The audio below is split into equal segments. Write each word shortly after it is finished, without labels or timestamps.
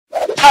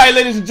Alright,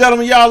 ladies and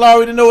gentlemen, y'all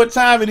already know what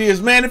time it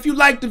is, man. If you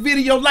like the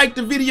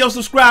video,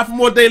 subscribe for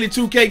more daily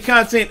 2K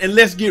content, and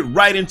let's get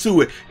right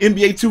into it.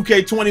 NBA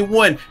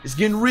 2K21 is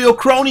getting real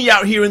crony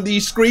out here in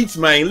these streets,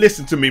 man.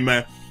 Listen to me,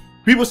 man.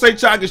 People say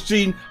Choc is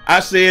cheating.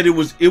 I said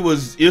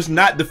it's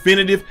not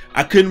definitive.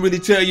 I couldn't really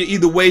tell you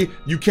either way.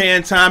 You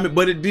can time it,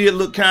 but it did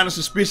look kind of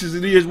suspicious.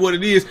 It is what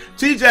it is.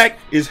 Tjack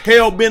is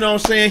hell-bent on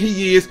saying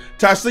he is.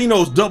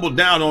 Tyceno's doubled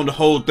down on the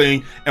whole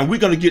thing, and we're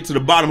gonna get to the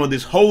bottom of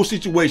this whole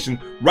situation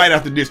right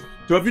after this.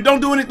 So if you don't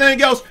do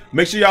anything else,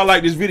 make sure y'all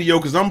like this video,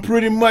 because I'm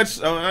pretty much,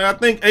 I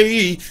think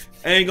AE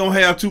ain't gonna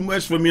have too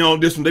much for me on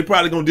this one. They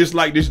probably gonna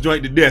dislike this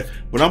joint to death,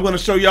 but I'm gonna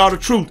show y'all the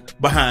truth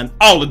behind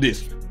all of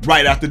this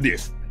right after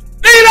this.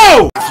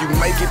 If you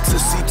make it to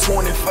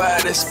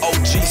C25, that's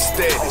OG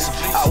status.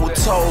 I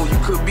was told you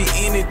could be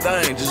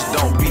anything, just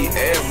don't be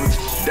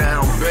average.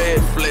 Down bad,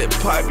 flat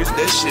pockets,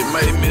 that shit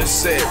made me a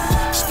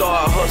savage.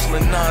 Start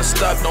hustling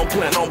non-stop, don't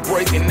plan on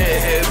breaking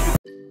that habit.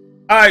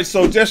 Alright,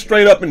 so just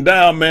straight up and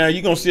down, man,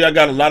 you're gonna see I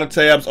got a lot of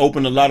tabs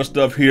open, a lot of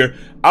stuff here.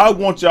 I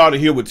want y'all to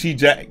hear what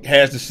Tjack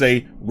has to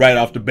say right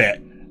off the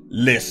bat.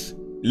 Let's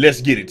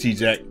get it,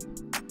 Tjack.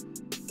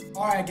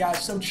 Alright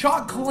guys, so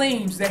Choc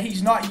claims that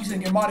he's not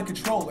using a modded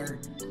controller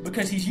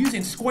because he's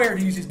using square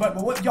to use his button,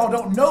 but what y'all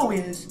don't know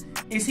is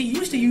he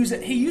used to use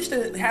it, he used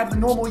to have the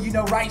normal, you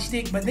know, right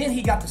stick, but then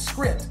he got the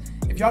script.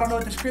 If y'all don't know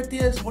what the script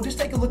is, well, just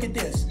take a look at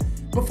this.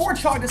 Before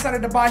Choc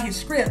decided to buy his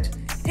script,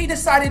 he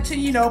decided to,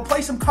 you know,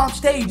 play some comp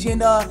stage,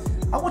 and I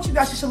want you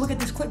guys just to look at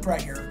this clip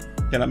right here.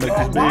 Can I make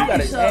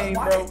this big?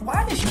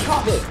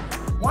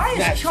 Why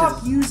is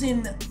Choc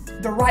using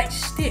the right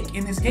stick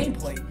in this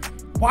gameplay?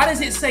 Why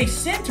does it say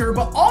center,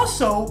 but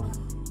also,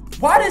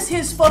 why does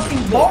his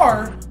fucking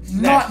bar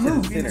not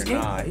move in this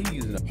game?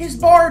 His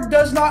bar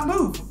does not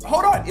move.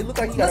 Hold on. It looks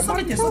like let's look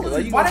at this.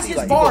 Why does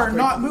his bar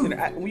not move?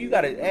 When you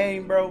got to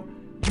aim, bro.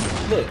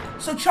 Look.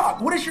 So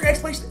Choc, what is your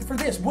explanation for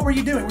this? What were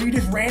you doing? Were you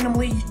just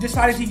randomly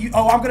decided to use,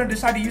 I'm gonna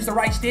decide to use the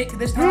right stick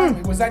this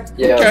time? Was that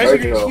your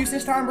excuse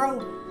this time, bro?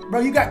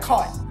 Bro, you got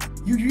caught.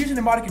 You're using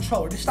the modded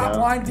controller. Just stop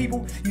lying to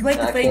people. You ain't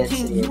the fake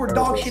king. You were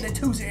dog shit at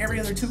 2s and every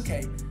other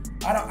 2K.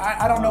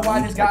 I don't know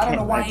why this guy. I don't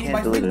know why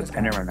anybody's doing this. I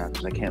can't delete the pen right now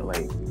because I can't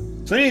wait.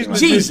 Seems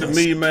legit to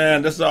me,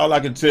 man. That's all I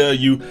can tell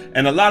you.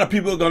 And a lot of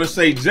people are gonna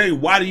say, Jay,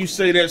 why do you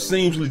say that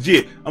seems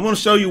legit? I'm gonna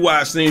show you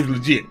why it seems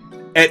legit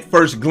at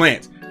first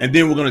glance, and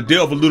then we're gonna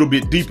delve a little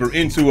bit deeper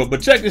into it.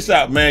 But check this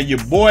out, man. Your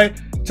boy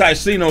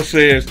Tyceno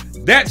says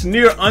that's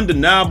near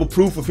undeniable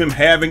proof of him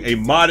having a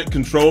modded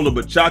controller,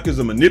 but Choc is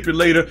a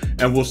manipulator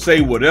and will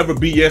say whatever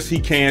BS he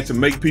can to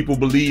make people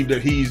believe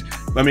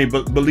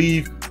that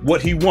believe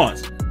what he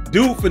wants.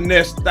 Dude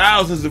finessed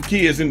thousands of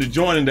kids into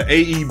joining the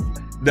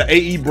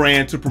AE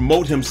brand to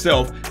promote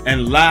himself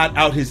and lied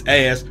out his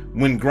ass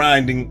when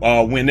grinding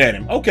went at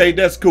him. Okay,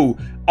 that's cool.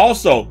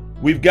 Also,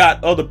 we've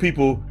got other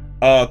people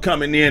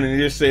coming in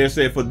and just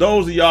said for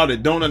those of y'all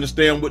that don't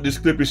understand what this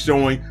clip is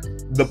showing,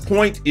 the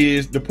point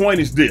is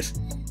this.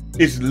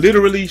 It's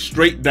literally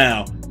straight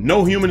down.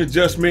 No human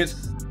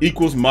adjustments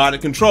equals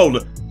modded controller.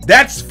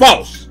 That's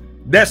false.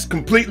 That's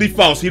completely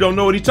false. He don't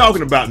know what he's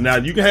talking about. Now,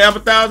 you can have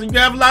 1,000, you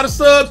can have a lot of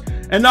subs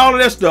and all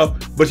of that stuff,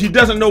 but he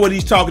doesn't know what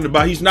he's talking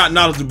about. He's not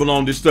knowledgeable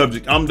on this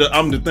subject. I'm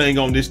the thing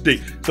on this stick.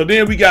 So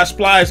then we got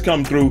Splice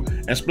come through,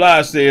 and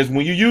Splice says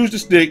when you use the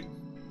stick,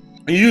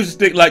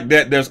 like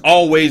that, there's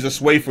always a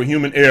sway for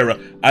human error.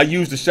 I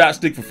used the shot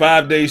stick for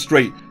 5 days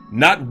straight.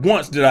 Not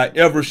once did I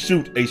ever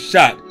shoot a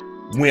shot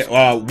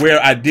where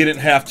I didn't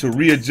have to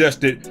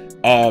readjust it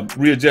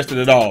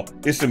at all.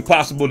 It's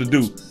impossible to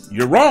do.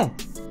 You're wrong.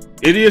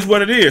 It is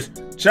what it is.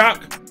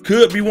 Choc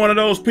could be one of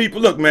those people.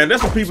 Look, man,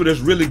 there's some people that's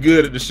really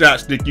good at the shot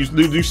stick.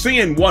 You're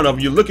seeing one of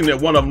them. You're looking at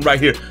one of them right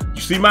here.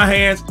 You see my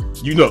hands?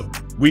 You know,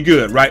 we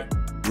good, right?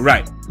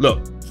 Right.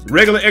 Look,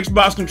 regular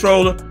Xbox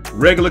controller,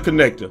 regular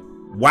connector.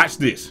 Watch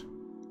this.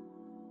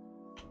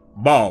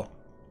 Ball.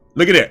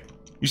 Look at that.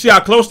 You see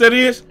how close that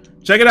is?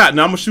 Check it out.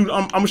 Now I'm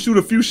gonna shoot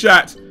a few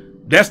shots.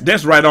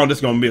 That's right on.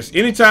 That's gonna miss.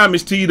 Anytime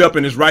it's teed up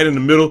and it's right in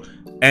the middle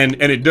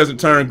and it doesn't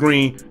turn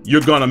green,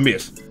 you're gonna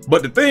miss.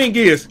 But the thing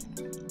is,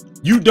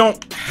 you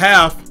don't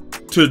have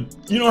to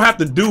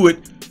do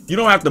it. You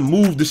don't have to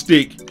move the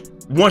stick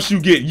once you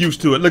get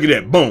used to it. Look at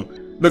that. Boom.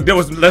 Look,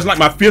 that's like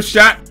my 5th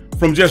shot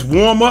from just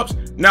warm-ups.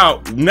 Now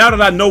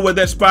that I know where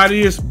that spot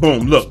is,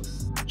 boom, look.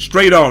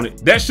 Straight on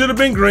it. That should have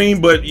been green,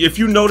 but if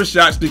you know the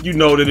shot stick, you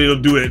know that it'll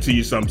do it to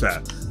you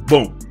sometime.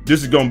 Boom.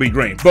 This is gonna be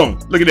green. Boom.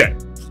 Look at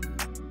that.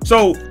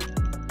 So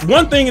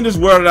one thing in this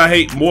world that I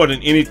hate more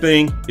than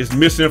anything is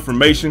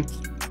misinformation,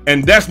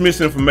 and that's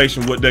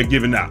misinformation what they're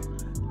giving out.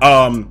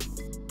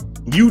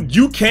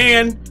 You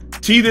can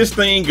tee this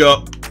thing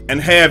up and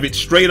have it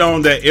straight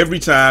on that every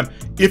time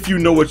if you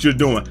know what you're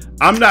doing.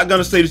 I'm not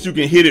gonna say that you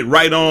can hit it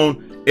right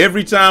on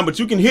every time, but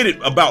you can hit it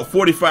about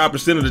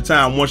 45% of the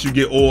time once you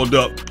get oiled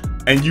up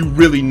and you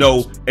really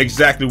know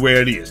exactly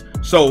where it is.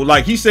 So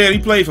like he said, he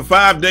played for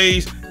 5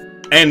 days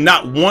and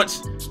not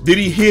once did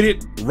he hit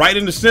it right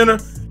in the center.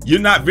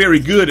 You're not very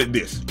good at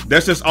this.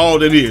 That's just all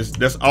that is.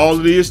 That's all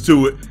it is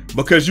to it,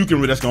 because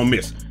that's gonna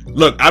miss.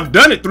 Look, I've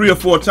done it 3 or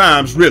 4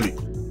 times really.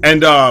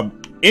 And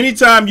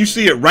anytime you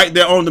see it right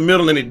there on the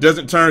middle and it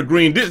doesn't turn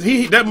green,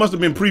 that must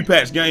have been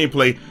pre-patched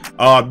gameplay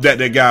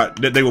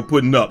that they were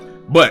putting up.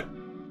 But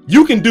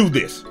you can do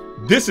this.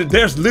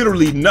 There's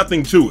literally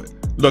nothing to it.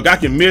 Look, I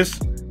can miss,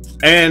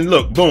 and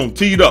look, boom,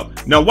 teed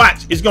up. Now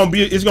watch, it's gonna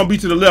be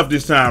to the left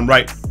this time,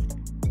 right?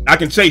 I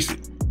can chase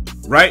it,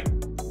 right?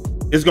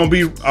 It's gonna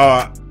be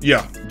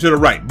yeah, to the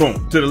right,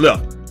 boom, to the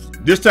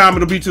left. This time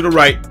it'll be to the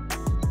right,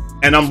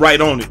 and I'm right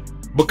on it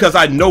because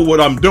I know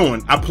what I'm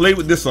doing. I play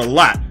with this a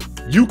lot.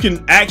 You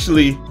can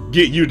actually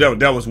get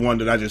that was one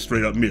that I just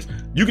straight up missed.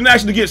 You can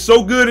actually get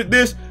so good at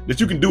this that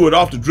you can do it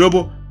off the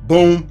dribble,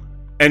 boom,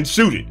 and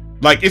shoot it.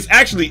 Like, it's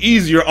actually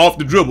easier off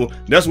the dribble.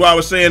 That's why I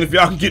was saying if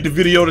y'all can get the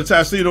video to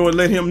Tyceno and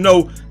let him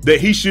know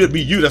that he should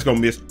be that's gonna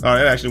miss.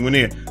 That actually went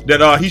in.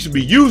 That he should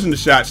be using the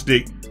shot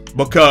stick,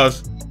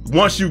 because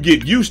once you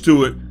get used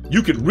to it,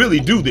 you can really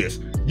do this.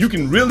 You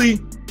can really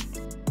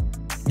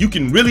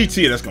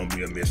tee. That's gonna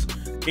be a miss.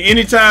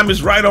 Anytime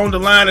it's right on the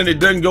line and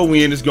it doesn't go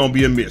in, it's gonna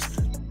be a miss.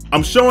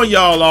 I'm showing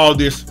y'all all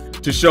this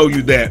to show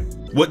you that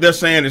what they're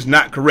saying is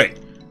not correct.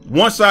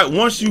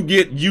 Once you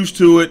get used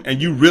to it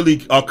and you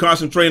really are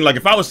concentrating, like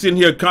if I was sitting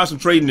here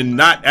concentrating and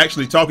not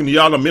actually talking to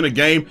y'all, I'm in a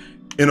game,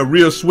 in a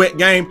real sweat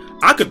game,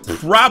 I could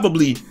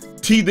probably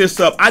tee this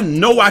up. I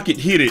know I could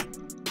hit it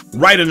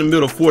right in the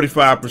middle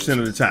 45%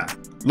 of the time,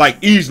 like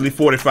easily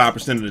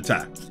 45% of the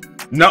time.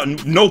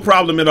 No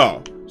problem at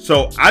all.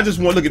 So I just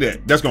want to look at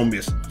that. That's gonna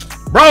miss.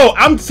 Bro,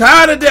 I'm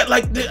tired of that.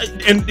 Like,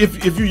 and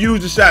if you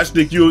use the shot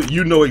stick,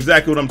 you know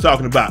exactly what I'm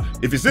talking about.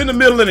 If it's in the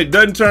middle and it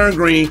doesn't turn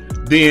green,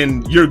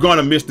 then you're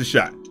gonna miss the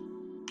shot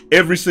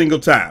every single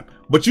time.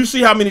 But you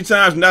see how many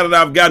times now that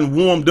I've gotten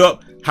warmed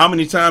up, how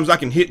many times I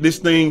can hit this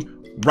thing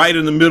right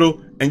in the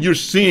middle, and you're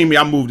seeing me.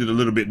 I moved it a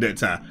little bit that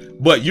time,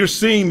 but you're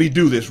seeing me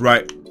do this,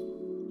 right?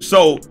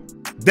 So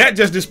that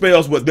just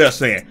dispels what they're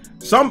saying.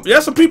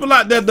 There's some people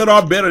out there that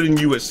are better than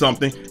you at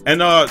something, and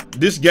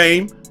this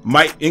game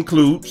might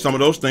include some of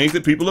those things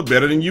that people are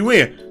better than you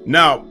in.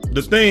 Now,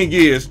 the thing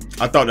is,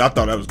 I thought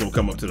I was gonna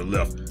come up to the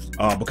left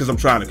because I'm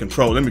trying to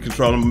control. Let me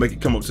control. I'm gonna make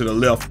it come up to the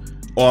left.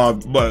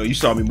 But you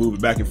saw me move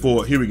it back and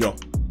forth. Here we go.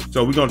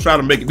 So we're gonna try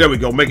to make it. There we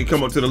go. Make it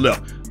come up to the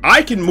left.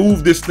 I can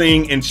move this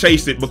thing and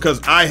chase it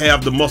because I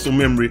have the muscle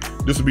memory.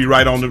 This will be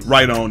right on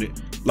it.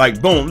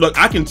 Like, boom. Look,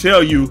 I can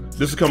tell you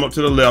this will come up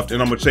to the left,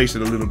 and I'm gonna chase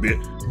it a little bit.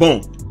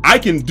 Boom. I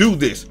can do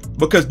this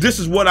because this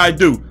is what I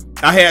do.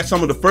 I had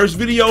some of the first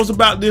videos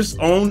about this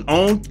on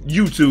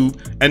YouTube,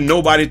 and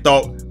nobody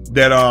thought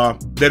that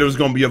it was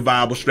gonna be a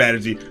viable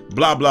strategy.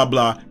 Blah blah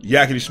blah.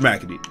 Yakety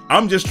schmackety.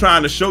 I'm just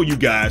trying to show you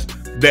guys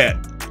that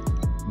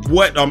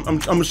what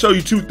I'm showing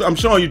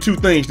you two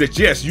things. That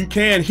yes, you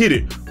can hit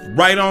it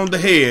right on the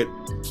head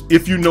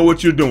if you know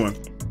what you're doing,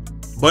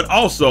 but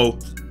also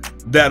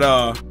that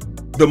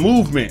the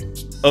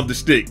movement of the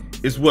stick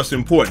is what's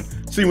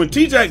important. See, when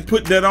Tjack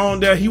put that on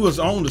there, he was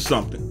on to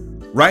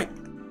something, right?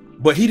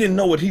 But he didn't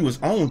know what he was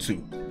on to.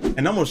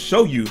 And I'm gonna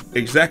show you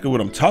exactly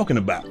what I'm talking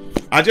about.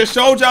 I just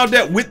showed y'all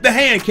that with the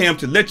hand cam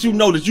to let you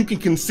know that you can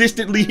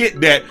consistently hit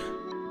that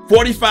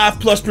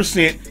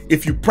 45+%.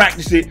 If you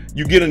practice it,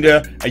 you get in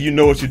there and you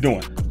know what you're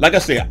doing. Like I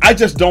said, I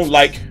just don't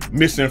like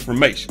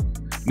misinformation.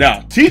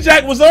 Now,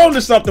 Tjack was on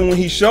to something when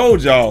he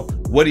showed y'all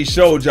what he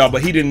showed y'all,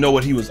 but he didn't know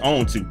what he was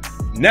on to.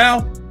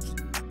 Now,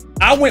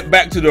 I went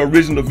back to the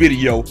original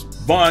video.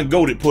 Von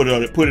Goated put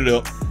it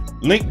up.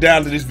 Link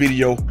down to this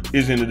video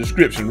is in the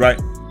description, right?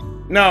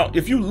 Now,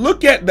 if you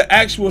look at the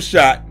actual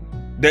shot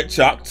that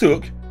Choc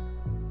took,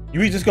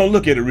 you just gonna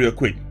look at it real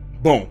quick.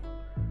 Boom.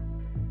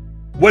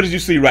 What did you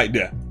see right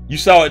there? You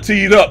saw it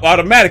teed up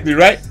automatically,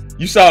 right?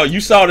 You saw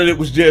that it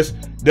was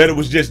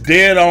just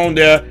dead on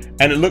there,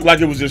 and it looked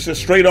like it was just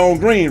straight on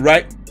green,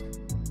 right?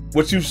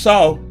 What you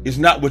saw is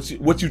not what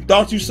you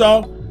thought you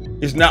saw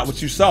is not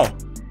what you saw.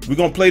 We're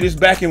gonna play this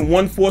back in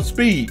 1/4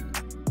 speed.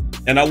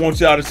 And I want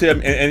y'all to tell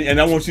me,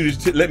 and I want you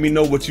to let me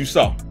know what you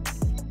saw.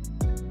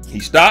 He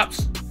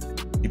stops,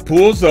 he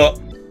pulls up,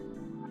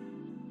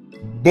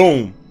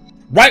 boom.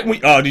 Right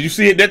when, did you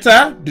see it that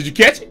time? Did you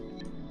catch it?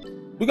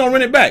 We're gonna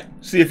run it back,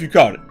 see if you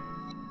caught it.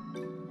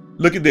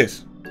 Look at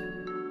this.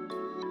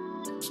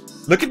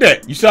 Look at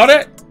that, you saw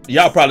that?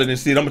 Y'all probably didn't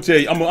see it. I'm gonna tell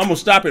you, I'm gonna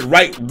stop it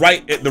right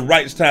at the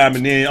right time,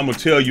 and then I'm gonna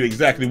tell you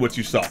exactly what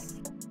you saw.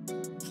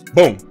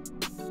 Boom.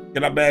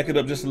 Can I back it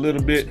up just a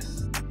little bit?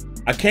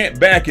 I can't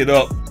back it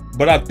up,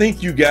 but I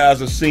think you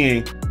guys are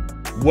seeing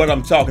what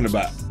I'm talking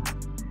about.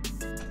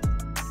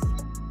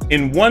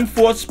 In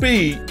 1/4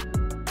 speed,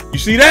 you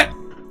see that?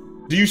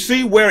 Do you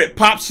see where it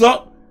pops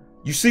up?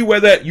 You see where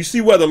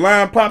the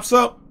line pops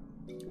up?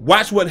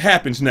 Watch what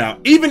happens now.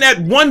 Even at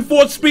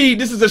 1/4 speed,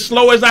 this is as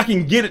slow as I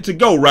can get it to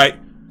go, right?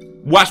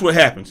 Watch what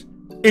happens.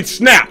 It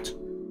snapped.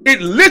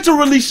 It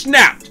literally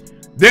snapped.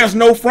 There's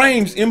no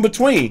frames in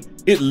between.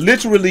 It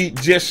literally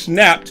just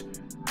snapped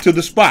to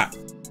the spot.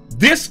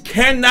 This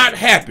cannot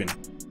happen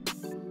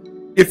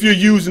if you're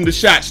using the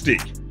shot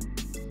stick.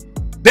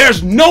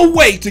 There's no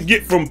way to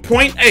get from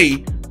point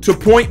A to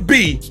point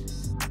B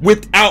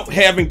without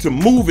having to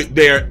move it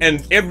there,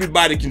 and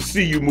everybody can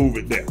see you move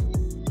it there.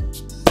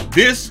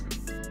 This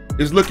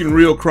is looking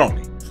real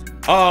crony.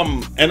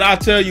 And I'll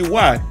tell you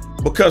why.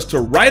 Because to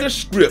write a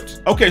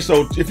script, okay,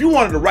 so if you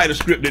wanted to write a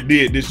script that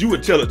did this, you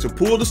would tell it to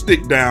pull the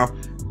stick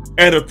down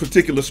at a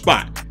particular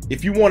spot.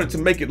 If you wanted to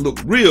make it look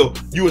real,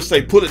 you would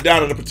say pull it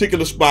down at a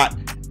particular spot,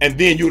 and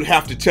then you would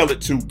have to tell it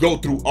to go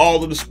through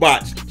all of the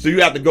spots. So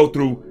you have to go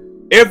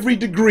through every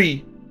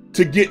degree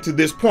to get to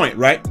this point,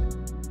 right?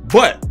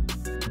 But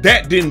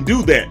that didn't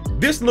do that.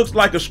 This looks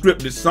like a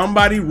script that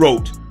somebody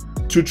wrote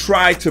to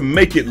try to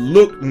make it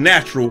look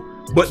natural,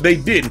 but they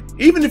didn't.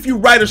 Even if you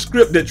write a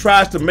script that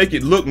tries to make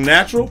it look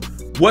natural,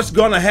 what's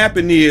gonna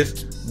happen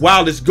is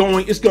while it's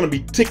going, it's gonna be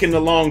ticking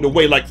along the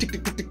way, like tick,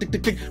 tick, tick, tick, tick,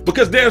 tick, tick,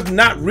 because there's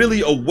not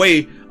really a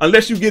way,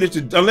 unless you get it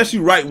to, unless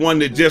you write one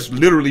that just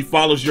literally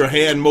follows your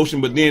hand motion,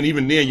 but then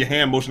even then your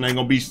hand motion ain't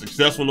gonna be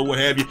successful or what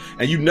have you,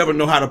 and you never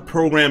know how the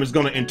program is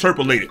gonna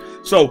interpolate it.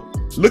 So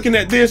looking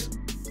at this,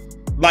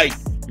 like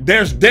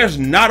there's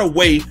not a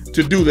way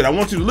to do that. I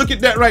want you to look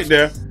at that right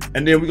there,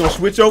 and then we're gonna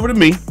switch over to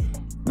me,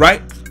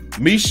 right?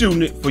 Me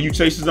shooting it for you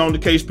chasers on the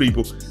case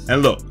people,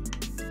 and look,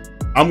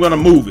 I'm gonna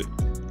move it.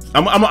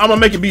 I'm gonna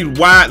make it be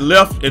wide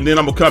left, and then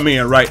I'm gonna come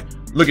in, right?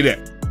 Look at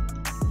that.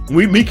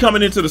 Me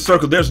coming into the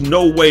circle, there's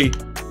no way.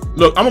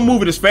 Look, I'm gonna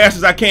move it as fast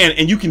as I can,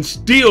 and you can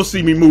still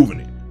see me moving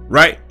it,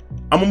 right?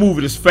 I'm gonna move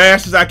it as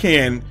fast as I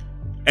can,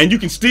 and you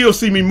can still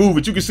see me move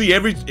it. You can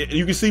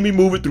see me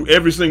move it through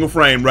every single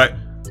frame, right?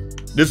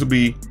 This will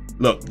be,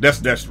 look,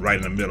 that's right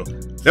in the middle.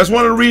 That's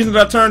one of the reasons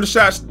I turned the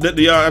shots, that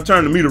I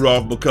turned the meter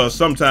off, because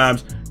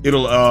sometimes it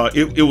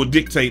will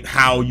dictate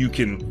how you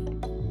can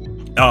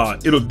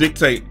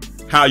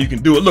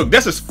do it. Look,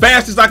 that's as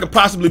fast as I could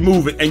possibly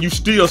move it, and you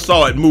still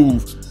saw it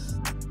move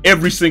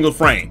every single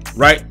frame,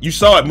 right? You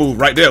saw it move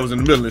right there. It was in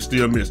the middle and it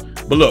still missed.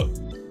 But look,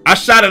 I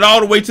shot it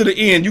all the way to the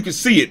end. You can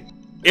see it,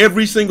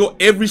 every single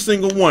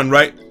one,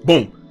 right?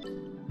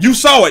 Boom. You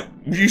saw it.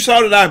 You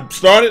saw that I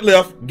started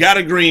left, got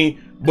a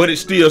green, but it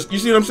still, you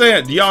see what I'm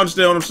saying? Do y'all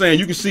understand what I'm saying?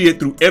 You can see it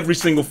through every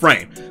single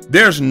frame.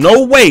 There's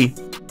no way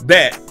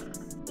that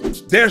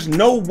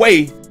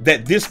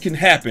this can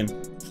happen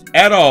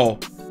at all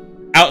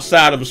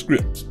outside of a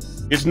script.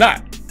 It's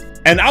not.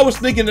 And I was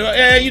thinking,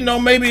 you know,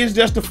 maybe it's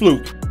just a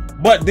fluke.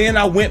 But then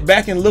I went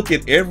back and looked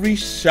at every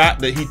shot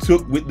that he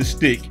took with the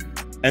stick,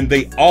 and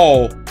they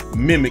all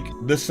mimic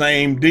the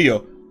same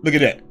deal. Look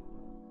at that.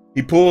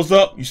 He pulls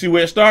up. You see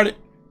where it started?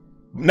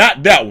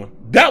 Not that one.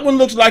 That one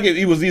looks like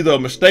it was either a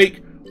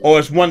mistake or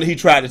it's one that he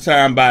tried to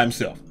time by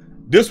himself.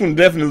 This one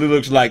definitely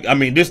looks like, I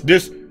mean, this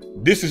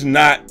is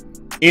not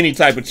any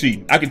type of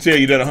cheating. I can tell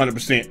you that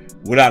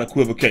 100% without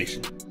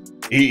equivocation.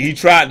 He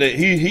tried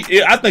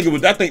to, I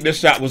think this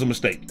shot was a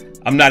mistake.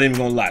 I'm not even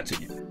gonna lie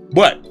to you.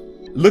 But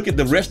look at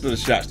the rest of the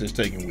shots that's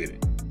taken with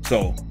it.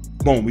 So,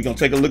 boom, we're gonna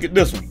take a look at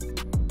this one.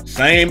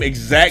 Same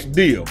exact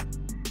deal.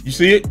 You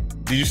see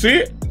it? Did you see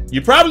it?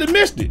 You probably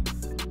missed it.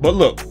 But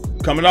look,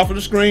 coming off of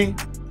the screen,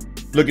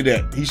 look at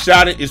that. He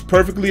shot it, it's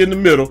perfectly in the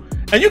middle.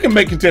 And you can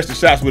make contested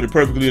shots with it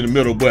perfectly in the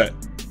middle, but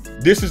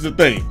this is the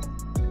thing.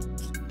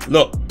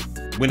 Look,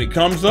 when it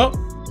comes up,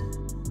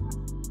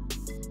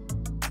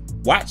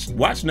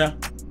 watch now.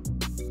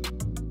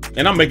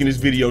 And I'm making this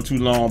video too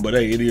long, but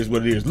hey, it is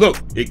what it is. Look,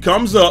 it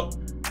comes up.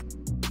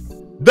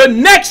 The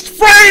next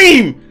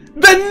frame!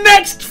 The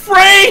next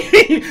frame!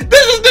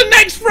 This is the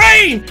next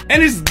frame!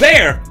 And it's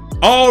there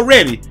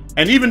already.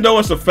 And even though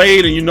it's a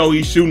fade and you know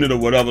he's shooting it or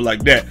whatever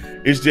like that,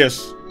 it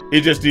just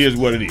is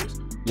what it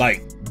is.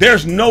 Like,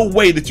 there's no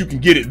way that you can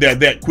get it there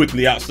that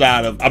quickly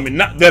outside of, I mean,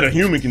 not that a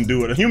human can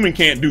do it. A human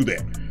can't do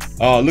that.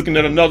 Looking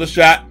at another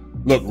shot,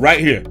 look right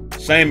here.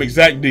 Same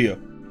exact deal.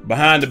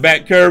 Behind the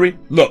back Curry,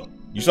 look,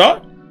 you saw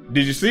it?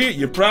 Did you see it?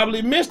 You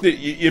probably missed it.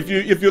 If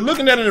you're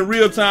looking at it in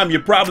real time,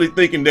 you're probably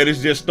thinking that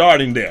it's just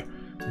starting there.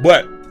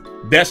 But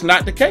that's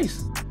not the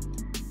case.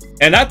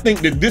 And I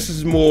think that this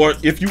is more,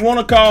 if you want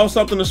to call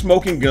something a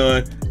smoking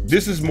gun,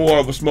 this is more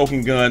of a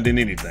smoking gun than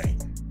anything.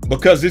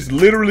 Because it's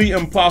literally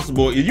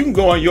impossible. You can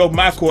go on your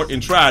MyCourt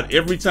and try it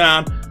every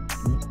time.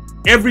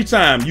 Every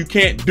time you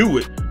can't do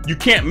it. You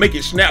can't make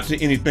it snap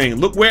to anything.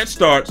 Look where it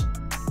starts.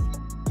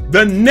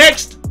 The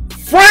next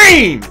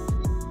frame,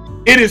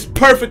 it is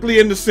perfectly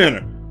in the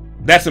center.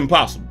 That's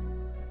impossible.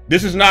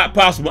 This is not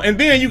possible. And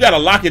then you got to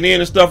lock it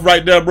in and stuff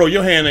right there, bro.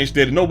 Your hand ain't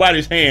steady.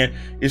 Nobody's hand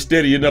is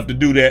steady enough to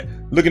do that.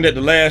 Looking at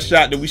the last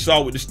shot that we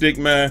saw with the stick,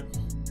 man,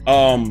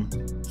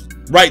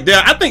 right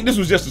there, I think this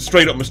was just a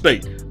straight up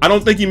mistake. I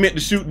don't think he meant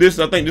to shoot this.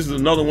 I think this is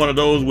another one of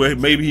those where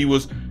maybe he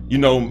was, you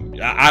know,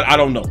 I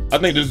don't know. I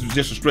think this was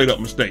just a straight up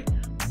mistake.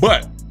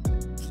 But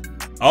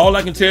all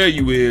I can tell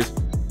you is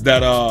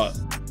that,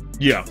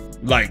 yeah,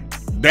 like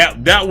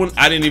that one,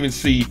 I didn't even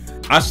see.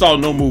 I saw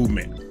no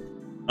movement.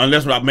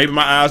 Unless maybe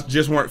my eyes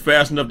just weren't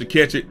fast enough to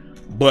catch it,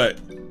 but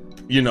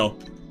you know,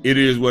 it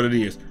is what it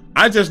is.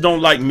 I just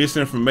don't like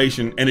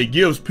misinformation, and it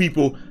gives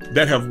people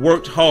that have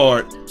worked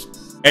hard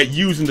at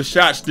using the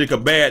shot stick a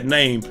bad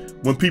name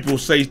when people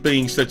say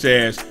things such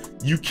as,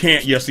 you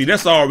can't. Yeah, see,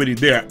 that's already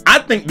there. I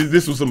think that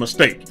this was a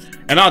mistake.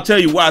 And I'll tell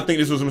you why I think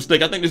this was a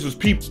mistake. I think this was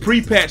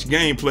pre-patch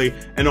gameplay.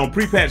 And on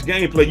pre-patch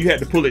gameplay, you had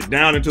to pull it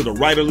down into the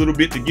right a little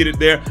bit to get it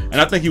there. And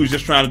I think he was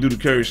just trying to do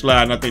the carry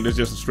slide. And I think that's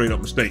just a straight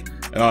up mistake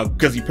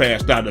because he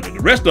passed out of it.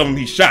 The rest of them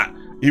he shot.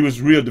 He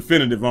was real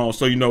definitive on.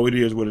 So, you know, it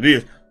is what it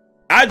is.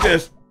 I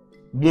just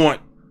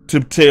want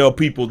to tell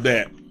people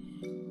that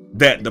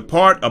the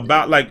part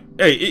about, like,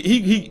 hey,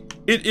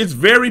 it's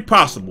very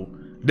possible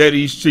that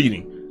he's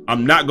cheating.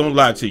 I'm not gonna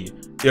lie to you.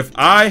 If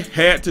I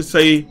had to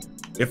say,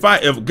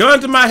 if gun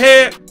to my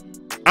head,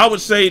 I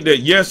would say that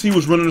yes, he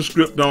was running a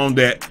script on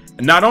that.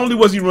 And not only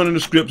was he running a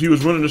script, he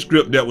was running a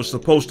script that was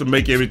supposed to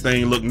make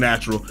everything look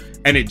natural,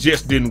 and it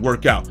just didn't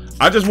work out.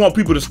 I just want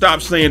people to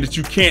stop saying that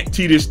you can't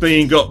tee this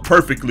thing up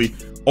perfectly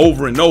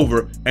over and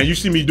over. And you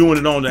see me doing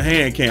it on the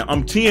hand cam.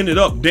 I'm teeing it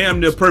up damn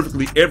near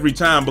perfectly every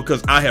time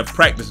because I have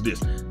practiced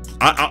this.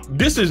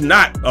 This is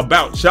not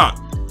about Choc.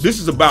 This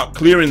is about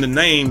clearing the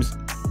names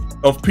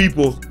of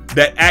people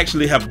that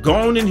actually have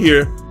gone in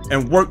here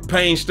and worked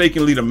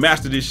painstakingly to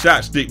master this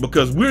shot stick,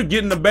 because we're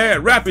getting a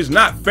bad rap. It's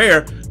not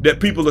fair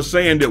that people are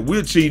saying that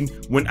we're cheating.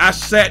 When I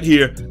sat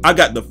here, I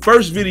got the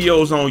first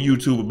videos on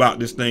YouTube about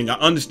this thing. I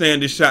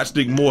understand this shot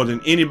stick more than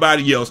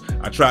anybody else.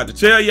 I tried to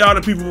tell y'all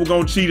that people were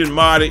gonna cheat and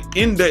mod it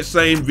in that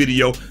same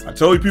video. I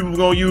told you people were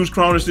gonna use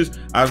Cronuses.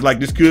 I was like,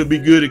 this could be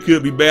good, it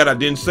could be bad. I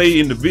didn't say it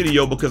in the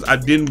video because I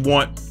didn't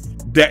want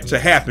that to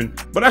happen,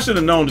 but I should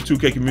have known the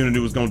 2K community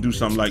was gonna do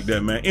something like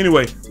that, man.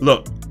 Anyway,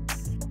 look,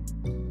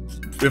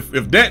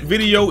 if that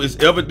video is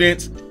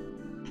evidence,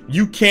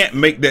 you can't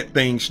make that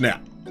thing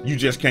snap. You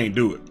just can't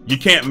do it. You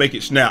can't make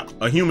it snap.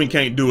 A human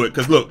can't do it.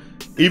 Because look,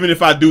 even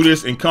if I do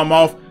this and come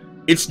off,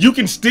 you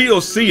can still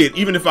see it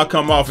even if I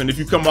come off. And if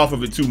you come off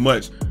of it too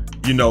much,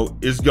 you know,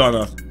 it's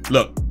gonna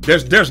look,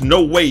 there's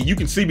no way you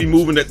can see me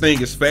moving that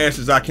thing as fast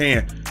as I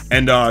can,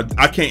 and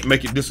I can't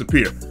make it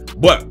disappear.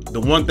 But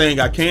the one thing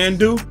I can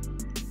do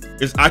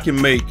is I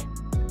can make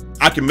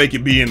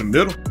it be in the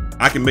middle.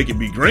 I can make it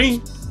be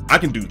green. I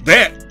can do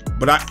that.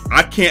 But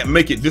I can't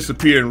make it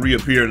disappear and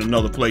reappear in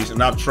another place.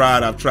 And I've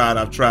tried.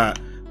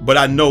 But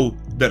I know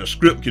that a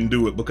script can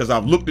do it because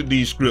I've looked at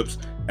these scripts,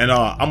 and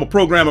I'm a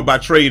programmer by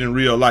trade in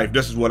real life.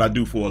 This is what I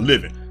do for a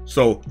living.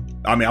 So,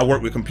 I mean, I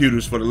work with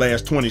computers for the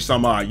last 20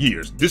 some odd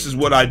years. This is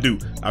what I do.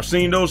 I've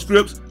seen those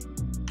scripts.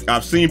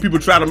 I've seen people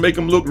try to make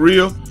them look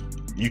real.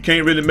 You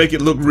can't really make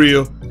it look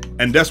real.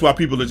 And that's why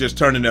people are just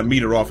turning their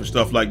meter off and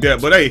stuff like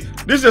that. But hey,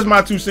 this is just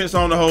my 2 cents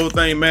on the whole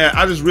thing, man.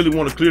 I just really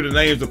want to clear the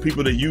names of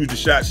people that use the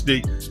shot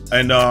stick,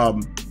 and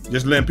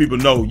just letting people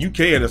know you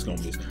can. That's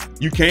gonna miss.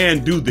 You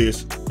can do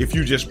this if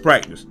you just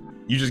practice.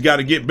 You just got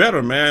to get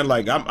better, man.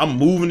 Like I'm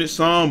moving it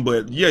some,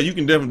 but yeah, you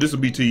can definitely. This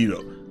will be to you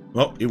though.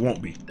 Well, it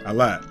won't be. I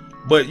lied.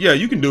 But yeah,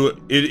 you can do it.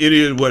 It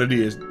is what it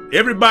is.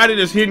 Everybody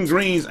that's hitting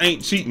greens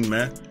ain't cheating,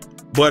 man.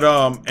 But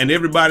and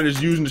everybody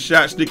that's using the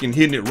shot stick and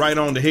hitting it right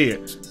on the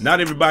head, not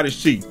everybody's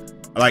cheating.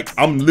 Like,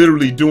 I'm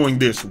literally doing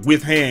this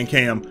with hand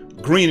cam,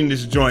 greening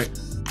this joint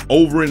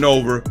over and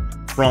over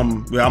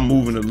from, well, I'm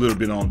moving a little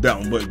bit on that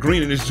one, but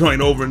greening this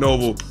joint over and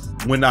over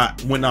when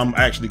I'm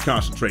actually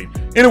concentrating.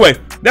 Anyway,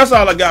 that's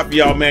all I got for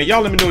y'all, man.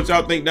 Y'all let me know what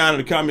y'all think down in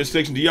the comment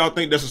section. Do y'all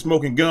think that's a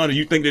smoking gun, or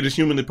you think that it's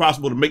humanly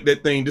possible to make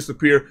that thing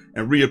disappear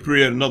and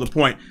reappear at another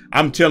point?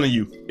 I'm telling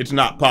you, it's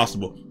not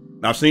possible.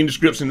 I've seen the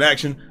scripts in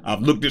action.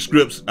 I've looked at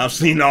scripts. I've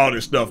seen all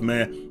this stuff,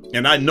 man.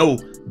 And I know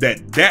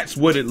that that's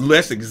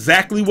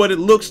exactly what it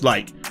looks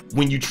like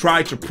when you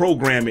try to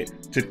program it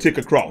to tick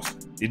across.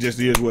 It just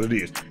is what it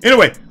is.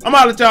 Anyway, I'm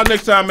out of y'all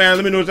next time, man.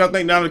 Let me know what y'all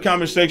think down in the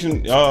comment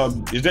section.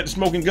 Is that the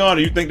smoking gun,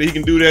 or you think that he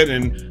can do that?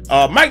 And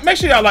make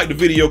sure y'all like the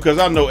video, because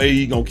I know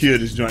AE gonna kill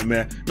this joint,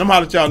 man. And I'm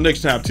out of y'all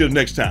next time. Till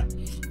next time.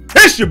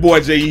 It's your boy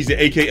Eazy,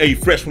 aka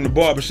Fresh from the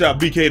Barbershop,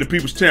 BK the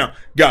People's Town.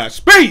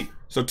 Godspeed.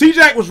 So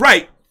Tjack was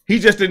right. He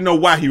just didn't know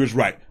why he was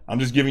right. I'm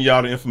just giving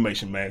y'all the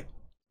information, man.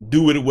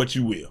 Do with it what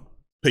you will.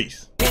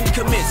 Peace.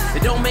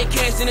 It don't make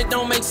cash and it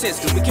don't make sense,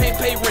 cause we can't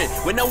pay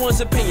rent with no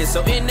one's opinion.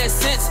 So in that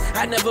sense,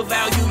 I never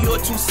value your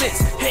 2 cents.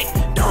 Hey,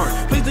 darn,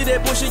 please do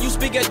that bullshit you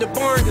speak at the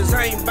barn, cause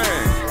I ain't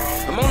buying.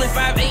 I'm only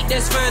 5'8",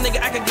 that's fine,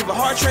 nigga. I could give a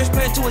heart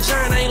transplant to a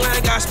giant, I ain't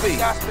lying. Godspeed.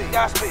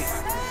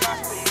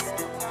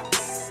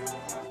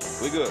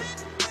 We good.